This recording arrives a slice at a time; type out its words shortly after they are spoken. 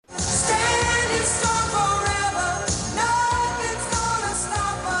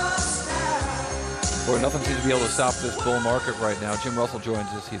Nothing seems to be able to stop this bull market right now. Jim Russell joins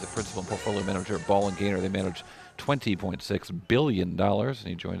us. He's a principal and portfolio manager at Ball & Gaynor. They manage $20.6 billion, and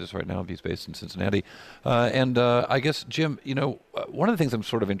he joins us right now. He's based in Cincinnati. I guess, Jim, one of the things I'm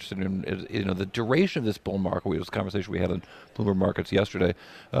sort of interested in is, the duration of this bull market. It was a conversation we had on Bloomberg Markets yesterday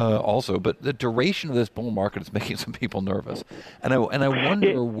also, but the duration of this bull market is making some people nervous. And I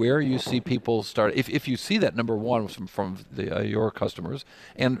wonder where you see people start, if you see that, number one, from your customers,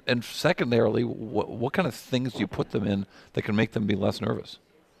 and secondarily, what kind of things do you put them in that can make them be less nervous?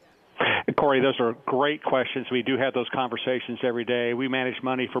 Cory, those are great questions. We do have those conversations every day. We manage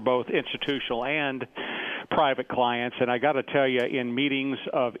money for both institutional and private clients, and I got to tell you, in meetings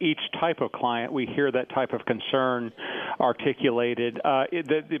of each type of client, we hear that type of concern articulated.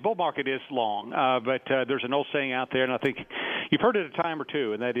 The bull market is long, but there's an old saying out there, and I think you've heard it a time or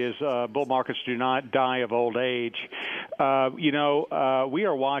two, and that is bull markets do not die of old age. We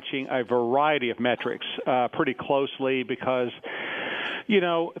are watching a variety of metrics pretty closely because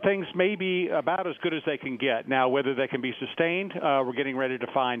things may be about as good as they can get. Now, whether they can be sustained, we're getting ready to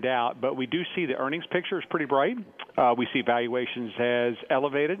find out. But we do see the earnings picture is pretty bright. We see valuations as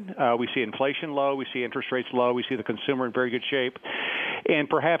elevated. We see inflation low. We see interest rates low. We see the consumer in very good shape. And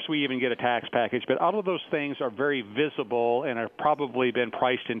perhaps we even get a tax package. But all of those things are very visible and have probably been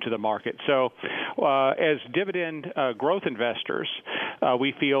priced into the market. So as dividend growth investors,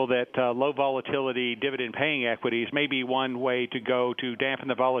 we feel that low volatility dividend-paying equities may be one way to go to dampen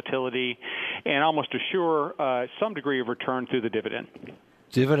the volatility and almost assure some degree of return through the dividend.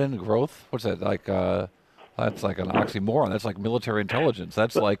 Dividend growth? What's that like? That's like an oxymoron. That's like military intelligence.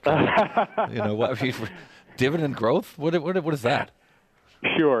 That's like, dividend growth? What is that?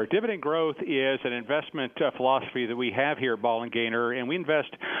 Sure. Dividend growth is an investment philosophy that we have here at Ball & Gaynor, and we invest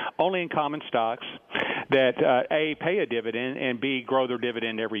only in common stocks that, A, pay a dividend, and B, grow their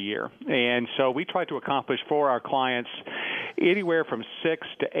dividend every year. And so we try to accomplish for our clients anywhere from 6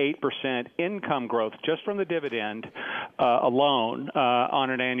 to 8% income growth just from the dividend alone on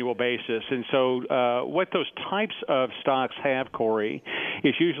an annual basis. And so what those types of stocks have, Cory,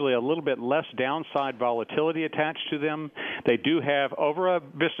 is usually a little bit less downside volatility attached to them. They do have, over a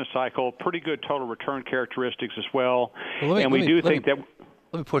business cycle, pretty good total return characteristics as well. Let me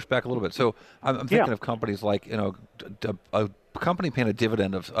push back a little bit. So I'm thinking of companies like, a company paying a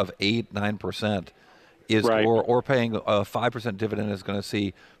dividend of 8-9%. Right. Or paying a 5% dividend is going to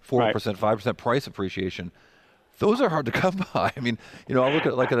see 4%, 5% price appreciation. Those are hard to come by. I mean, I'll look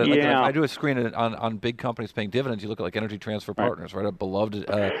at I do a screen on big companies paying dividends. You look at like Energy Transfer Partners, right? A beloved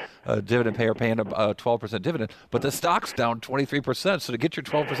dividend payer paying a 12% dividend, but the stock's down 23%. So to get your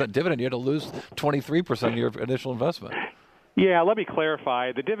 12% dividend, you had to lose 23% of your initial investment. Yeah, let me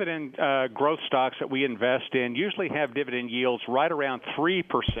clarify. The dividend growth stocks that we invest in usually have dividend yields right around 3%,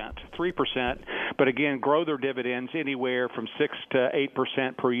 but again, grow their dividends anywhere from 6 to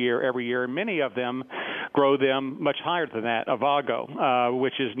 8% per year every year. And many of them grow them much higher than that. Avago,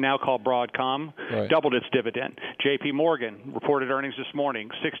 which is now called Broadcom, doubled its dividend. J.P. Morgan reported earnings this morning,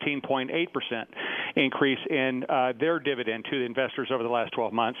 16.8% increase in their dividend to the investors over the last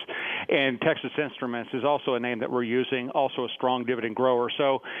 12 months. And Texas Instruments is also a name that we're using, also a strong dividend grower.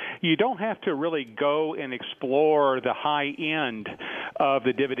 So you don't have to really go and explore the high end of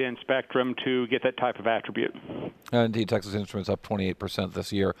the dividend spectrum to get that type of attribute. Indeed, Texas Instruments up 28%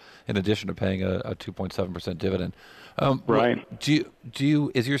 this year, in addition to paying a 2.7% dividend. Right.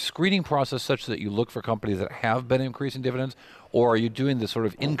 Is your screening process such that you look for companies that have been increasing dividends, or are you doing this sort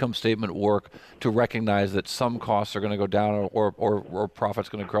of income statement work to recognize that some costs are going to go down or profits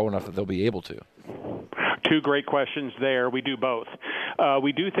going to grow enough that they'll be able to? Two great questions there. We do both.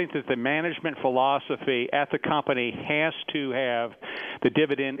 We do think that the management philosophy at the company has to have the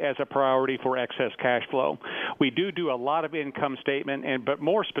dividend as a priority for excess cash flow. We do a lot of income statement, but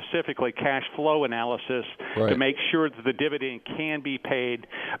more specifically cash flow analysis to make sure that the dividend can be paid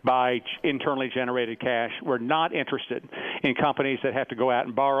by internally generated cash. We're not interested in companies that have to go out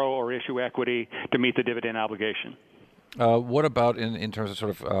and borrow or issue equity to meet the dividend obligation. What about in terms of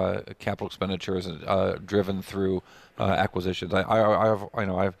sort of capital expenditures driven through acquisitions?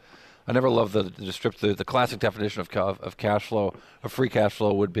 I never loved the classic definition of cash flow. Of free cash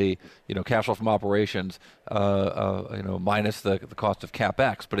flow would be cash flow from operations minus the cost of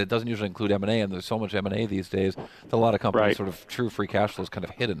capex, but it doesn't usually include M&A, and there's so much M&A these days that a lot of companies sort of true free cash flow is kind of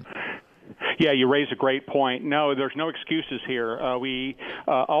hidden. Yeah, you raise a great point. No, there's no excuses here.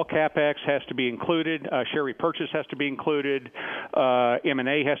 All CapEx has to be included. Share repurchase has to be included.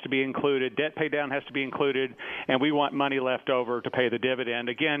 M&A has to be included. Debt pay down has to be included. And we want money left over to pay the dividend.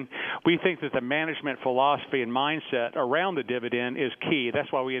 Again, we think that the management philosophy and mindset around the dividend is key.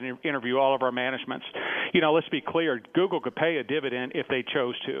 That's why we interview all of our managements. Let's be clear. Google could pay a dividend if they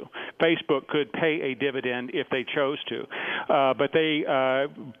chose to. Facebook could pay a dividend if they chose to. But they,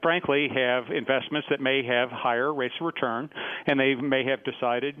 frankly, have investments that may have higher rates of return, and they may have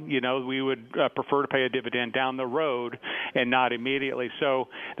decided, we would prefer to pay a dividend down the road and not immediately. So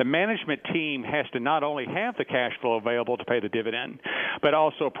the management team has to not only have the cash flow available to pay the dividend, but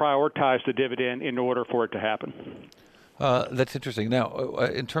also prioritize the dividend in order for it to happen. That's interesting. Now,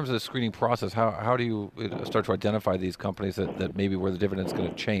 in terms of the screening process, how do you start to identify these companies that maybe where the dividend is going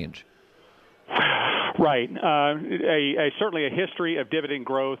to change? Right. Certainly a history of dividend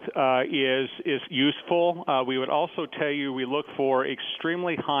growth is useful. We would also tell you we look for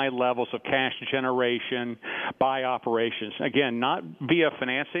extremely high levels of cash generation by operations. Again, not via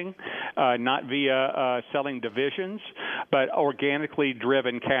financing, not via selling divisions, but organically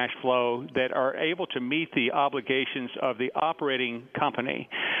driven cash flow that are able to meet the obligations of the operating company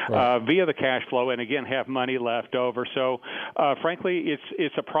via the cash flow, and again have money left over. So, frankly,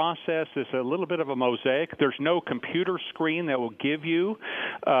 it's a process. It's a little bit of a mosaic. There's no computer screen that will give you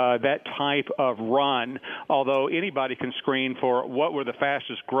that type of run, although anybody can screen for what were the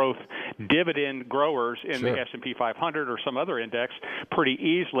fastest growth dividend growers in the S&P 500 or some other index pretty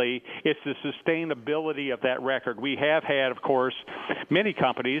easily. It's the sustainability of that record. We have had, of course, many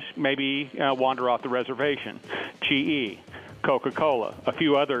companies maybe wander off the reservation. GE, Coca-Cola, a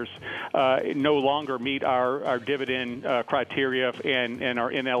few others no longer meet our dividend criteria and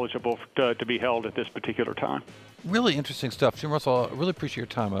are ineligible to be held at this particular time. Really interesting stuff. Jim Russell, I really appreciate your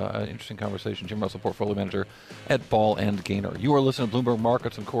time. An interesting conversation. Jim Russell, Portfolio Manager at Ball and Gaynor. You are listening to Bloomberg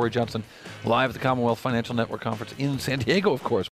Markets and Cory Johnson live at the Commonwealth Financial Network Conference in San Diego, of course.